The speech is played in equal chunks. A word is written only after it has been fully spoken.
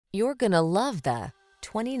You're gonna love the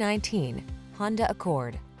 2019 Honda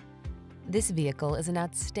Accord. This vehicle is an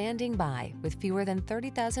outstanding buy with fewer than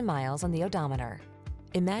 30,000 miles on the odometer.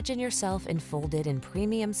 Imagine yourself enfolded in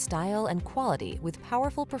premium style and quality with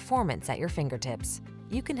powerful performance at your fingertips.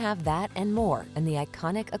 You can have that and more in the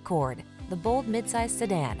iconic Accord, the bold midsize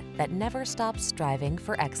sedan that never stops striving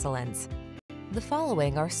for excellence. The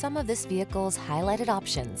following are some of this vehicle's highlighted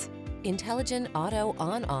options: intelligent auto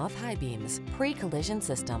on-off high beams, pre-collision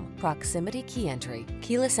system, proximity key entry,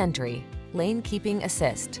 keyless entry, lane keeping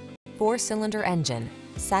assist, 4-cylinder engine,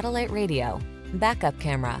 satellite radio, backup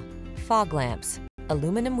camera, fog lamps,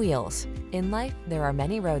 aluminum wheels. In life, there are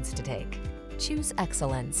many roads to take. Choose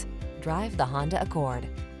excellence. Drive the Honda Accord.